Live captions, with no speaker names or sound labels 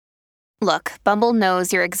Look, Bumble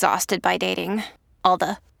knows you're exhausted by dating. All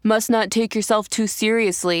the must not take yourself too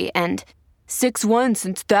seriously and 6'1"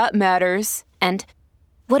 since that matters. And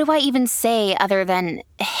what do I even say other than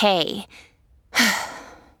hey?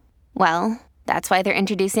 Well, that's why they're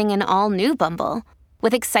introducing an all-new Bumble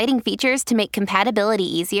with exciting features to make compatibility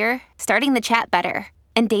easier, starting the chat better,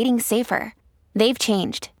 and dating safer. They've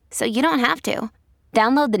changed, so you don't have to.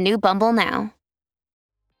 Download the new Bumble now.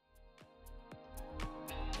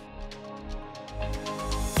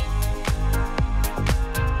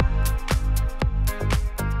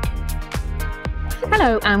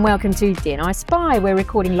 Hello and welcome to D&I Spy. We're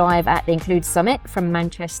recording live at the Include Summit from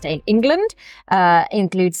Manchester in England.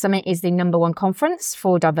 Include Summit is the #1 conference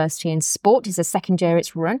for diversity in sport. It's the second year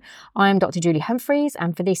it's run. I'm Dr. Julie Humphreys,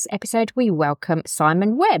 and for this episode we welcome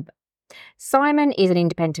Simon Webb. Simon is an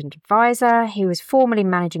independent advisor. He was formerly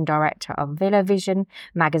managing director of Villa Vision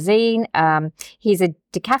magazine. He's a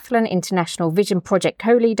Decathlon International Vision Project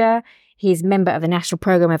co-leader. He's a member of the National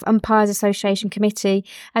Programme of Umpires Association Committee.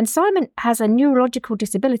 And Simon has a neurological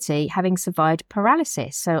disability, having survived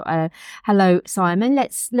paralysis. So, hello, Simon.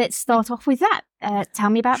 Let's start off with that.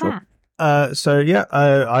 Tell me about that.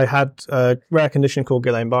 I had a rare condition called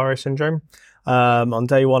Guillain-Barré syndrome. On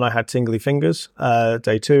day 1, I had tingly fingers.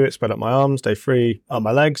 Day 2, it spread up my arms. Day 3, up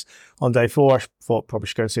my legs. On day 4, I thought probably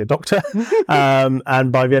should go and see a doctor.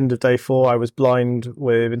 And by the end of day 4, I was blind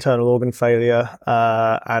with internal organ failure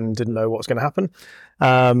and didn't know what was going to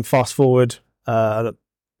happen. Fast forward a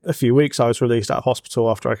few weeks, I was released out of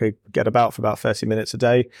hospital after I could get about for about 30 minutes a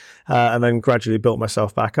day, and then gradually built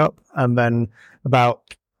myself back up. And then about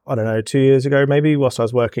 2 years ago, maybe, whilst I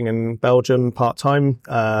was working in Belgium part-time,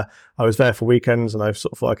 I was there for weekends, and I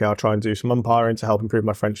sort of thought, okay, I'll try and do some umpiring to help improve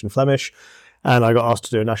my French and Flemish. And I got asked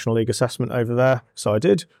to do a National League assessment over there. So I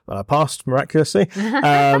did, and I passed miraculously. What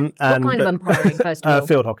kind of umpiring, first of all?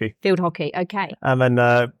 Field hockey. Field hockey, okay. And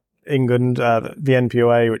then England, the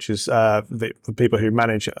NPOA, which is the people who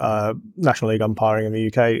manage National League umpiring in the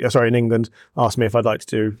UK, in England, asked me if I'd like to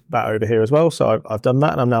do that over here as well. So I've done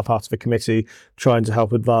that, and I'm now part of a committee trying to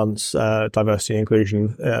help advance diversity and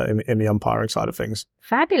inclusion in the umpiring side of things.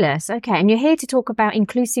 Fabulous. Okay, and you're here to talk about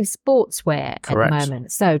inclusive sportswear. Correct. At the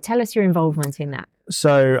moment. So tell us your involvement in that.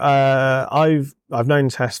 So I've known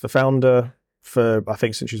Tess, the founder, for I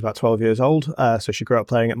think since she was about 12 years old. So she grew up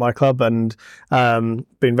playing at my club and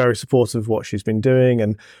been very supportive of what she's been doing.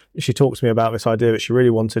 And she talked to me about this idea that she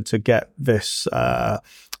really wanted to get this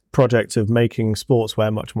project of making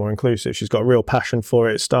sportswear much more inclusive. She's got a real passion for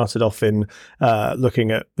it. It started off in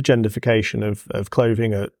looking at the gentrification of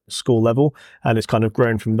clothing at school level, and it's kind of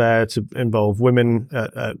grown from there to involve women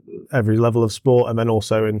at every level of sport, and then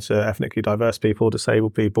also into ethnically diverse people,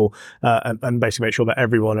 disabled people, and basically make sure that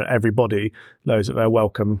everyone and everybody knows that they're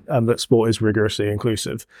welcome and that sport is rigorously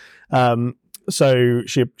inclusive. So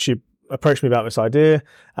she approached me about this idea,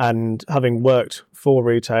 and having worked for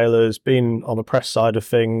retailers, been on the press side of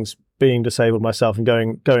things, being disabled myself, and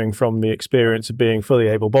going from the experience of being fully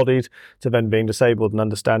able-bodied to then being disabled and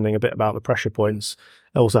understanding a bit about the pressure points,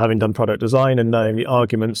 also having done product design and knowing the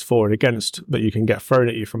arguments for and against that you can get thrown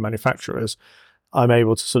at you from manufacturers, I'm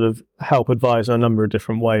able to sort of help advise in a number of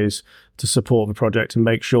different ways to support the project and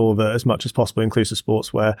make sure that as much as possible inclusive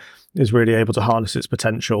sportswear is really able to harness its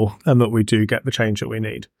potential and that we do get the change that we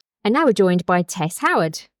need. And now we're joined by Tess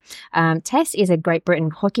Howard. Tess is a Great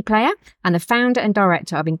Britain hockey player and the founder and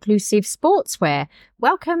director of Inclusive Sportswear.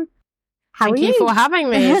 Welcome. Thank you for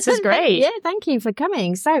having me. This is great. Yeah, thank you for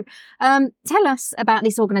coming. So tell us about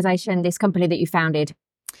this organisation, this company that you founded.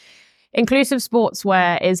 Inclusive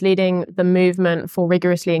Sportswear is leading the movement for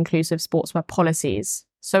rigorously inclusive sportswear policies.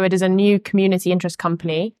 So it is a new community interest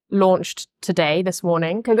company launched today, this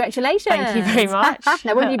morning. Congratulations. Thank you very much.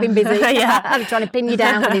 Now, when you've been busy, Yeah. I'm trying to pin you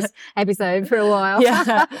down for this episode for a while.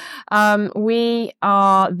 Yeah. We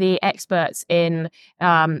are the experts in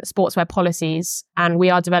sportswear policies, and we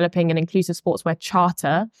are developing an inclusive sportswear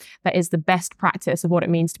charter that is the best practice of what it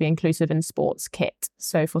means to be inclusive in sports kit.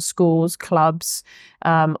 So for schools, clubs,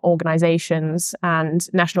 organizations, and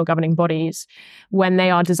national governing bodies, when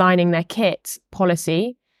they are designing their kit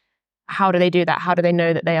policy, how do they do that? How do they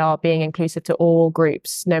know that they are being inclusive to all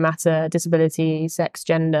groups, no matter disability, sex,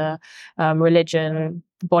 gender, religion,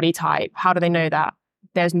 body type? How do they know that?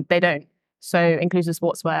 They don't. So inclusive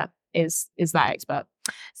sportswear is that expert.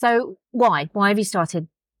 So why? Why have you started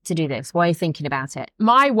to do this? Why are you thinking about it?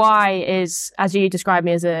 My why is, as you described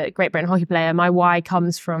me as a Great Britain hockey player, my why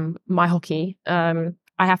comes from my hockey. I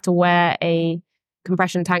have to wear a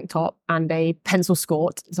compression tank top and a pencil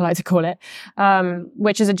skirt, as I like to call it,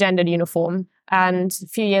 which is a gendered uniform. And a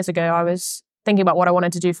few years ago, I was thinking about what I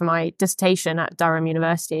wanted to do for my dissertation at Durham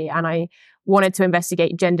University, and I wanted to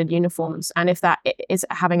investigate gendered uniforms and if that is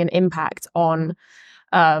having an impact on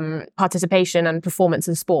participation and performance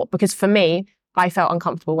in sport. Because for me, I felt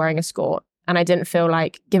uncomfortable wearing a skirt, and I didn't feel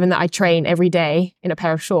like, given that I train every day in a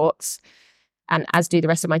pair of shorts, and as do the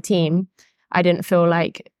rest of my team, I didn't feel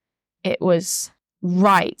like it was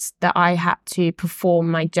right that I had to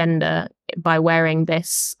perform my gender by wearing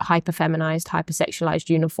this hyper-feminized, hyper-sexualized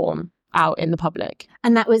uniform out in the public.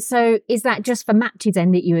 And that was, so is that just for matches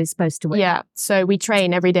then that you were supposed to wear? Yeah. So we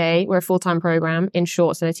train every day. We're a full-time program in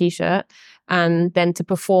shorts and a t-shirt. And then to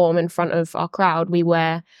perform in front of our crowd, we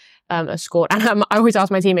wear a skirt. And I always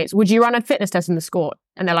ask my teammates, would you run a fitness test in the skirt?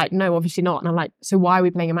 And they're like, no, obviously not. And I'm like, so why are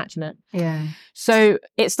we playing a match in it? Yeah. So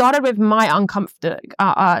it started with my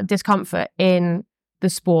discomfort in the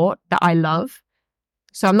sport that I love.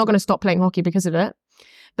 So I'm not going to stop playing hockey because of it.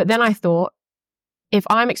 But then I thought, if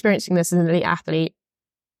I'm experiencing this as an elite athlete,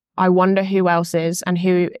 I wonder who else is and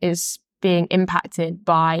who is being impacted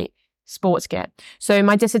by sports gear. So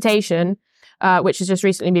my dissertation, which has just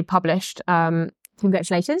recently been published,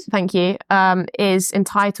 congratulations. Thank you, is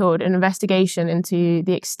entitled An Investigation into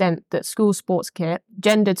the Extent that School Sports Kit,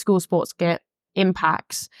 Gendered School Sports Kit,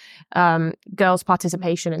 Impacts Girls'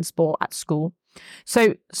 Participation in Sport at School.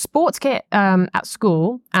 So sports kit at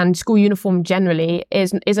school and school uniform generally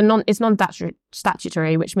is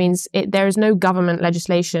non-statutory, which means there is no government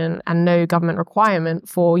legislation and no government requirement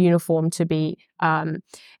for uniform to be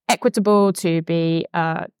equitable, to be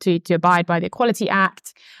to abide by the Equality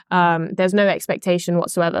Act. There's no expectation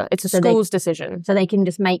whatsoever. It's a school's decision. So they can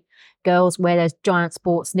just make girls wear those giant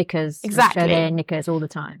sports knickers. Exactly. And show their knickers all the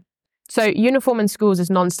time. So uniform in schools is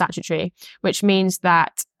non-statutory, which means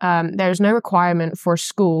that there is no requirement for a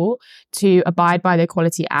school to abide by the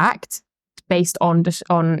Equality Act based on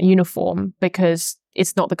uniform, because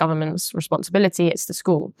it's not the government's responsibility, it's the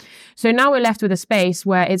school. So now we're left with a space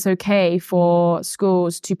where it's okay for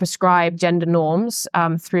schools to prescribe gender norms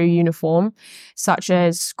through uniform, such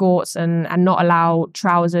as skirts, and not allow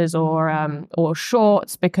trousers or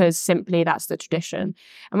shorts, because simply that's the tradition.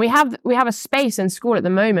 And we have a space in school at the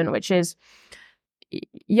moment, which is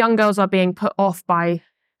young girls are being put off by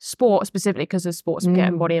sport, specifically because of sports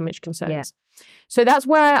and body image concerns. Yeah. So that's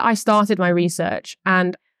where I started my research,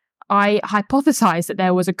 and I hypothesized that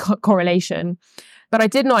there was a correlation, but I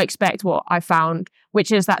did not expect what I found,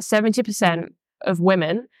 which is that 70% of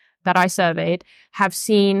women that I surveyed have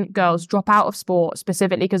seen girls drop out of sport,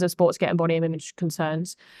 specifically because of sports and body image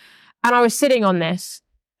concerns. And I was sitting on this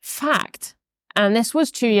fact, and this was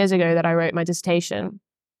 2 years ago that I wrote my dissertation,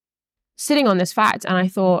 sitting on this fact, and I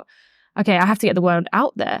thought, okay, I have to get the word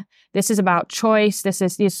out there. This is about choice. This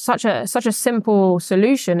is such a simple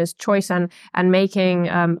solution as choice and making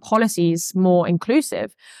policies more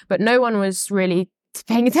inclusive. But no one was really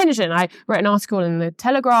paying attention. I wrote an article in the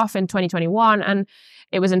Telegraph in 2021, and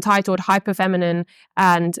it was entitled "Hyper-Feminine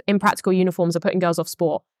and Impractical Uniforms Are Putting Girls Off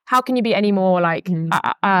Sport." How can you be any more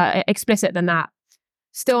explicit than that?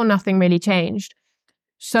 Still nothing really changed.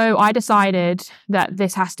 So I decided that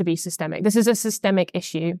this has to be systemic. This is a systemic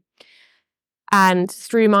issue. And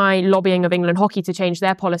through my lobbying of England Hockey to change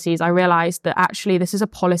their policies, I realised that actually this is a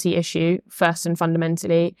policy issue, first and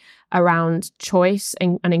fundamentally, around choice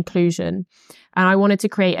and inclusion. And I wanted to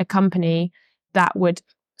create a company that would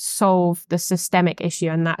solve the systemic issue.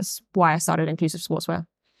 And that's why I started Inclusive Sportswear.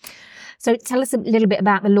 So tell us a little bit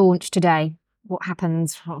about the launch today. What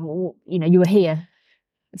happens? You were here.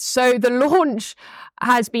 So the launch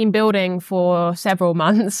has been building for several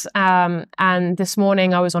months. And this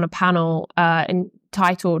morning I was on a panel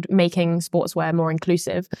entitled Making Sportswear More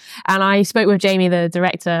Inclusive. And I spoke with Jamie, the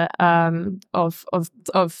director of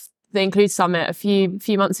the Include Summit a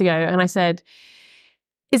few months ago. And I said,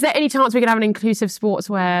 is there any chance we could have an inclusive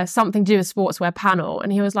sportswear, something to do with sportswear panel?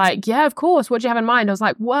 And he was like, yeah, of course. What do you have in mind? I was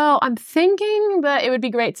like, well, I'm thinking that it would be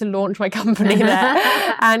great to launch my company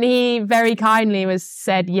there. And he very kindly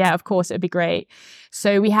said, yeah, of course, it would be great.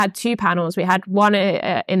 So we had two panels. We had one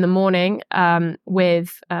in the morning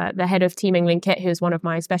with the head of Team England Kit, who's one of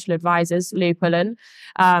my special advisors, Lou Pullen.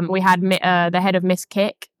 We had the head of Miss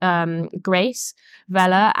Kick, Grace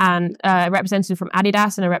Vella, and a representative from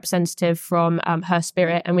Adidas and a representative from Her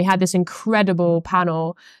Spirit. And we had this incredible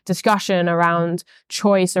panel discussion around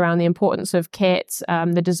choice, around the importance of kit,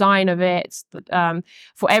 the design of it,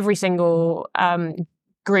 for every single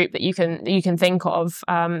group that you can think of,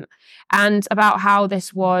 and about how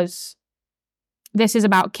this is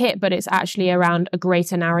about kit, but it's actually around a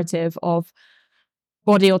greater narrative of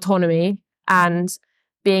body autonomy and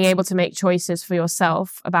being able to make choices for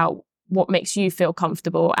yourself about what makes you feel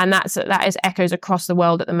comfortable. And that is echoes across the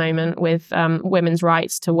world at the moment with women's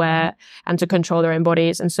rights to wear and to control their own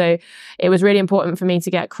bodies. And so it was really important for me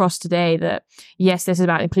to get across today that, yes, this is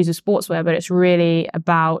about inclusive sportswear, but it's really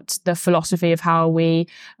about the philosophy of how we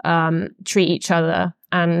treat each other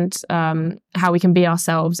and how we can be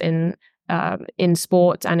ourselves in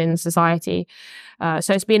sport and in society.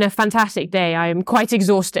 So it's been a fantastic day. I am quite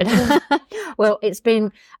exhausted. Well, it's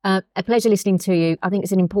been a pleasure listening to you. I think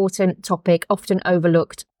it's an important topic, often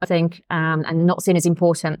overlooked, I think, and not seen as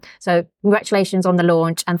important. So congratulations on the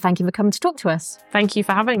launch, and thank you for coming to talk to us. Thank you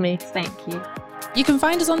for having me. Thank you. You can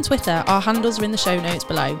find us on Twitter. Our handles are in the show notes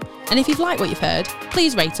below. And if you've liked what you've heard,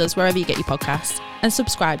 please rate us wherever you get your podcasts and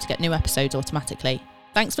subscribe to get new episodes automatically.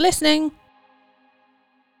 Thanks for listening.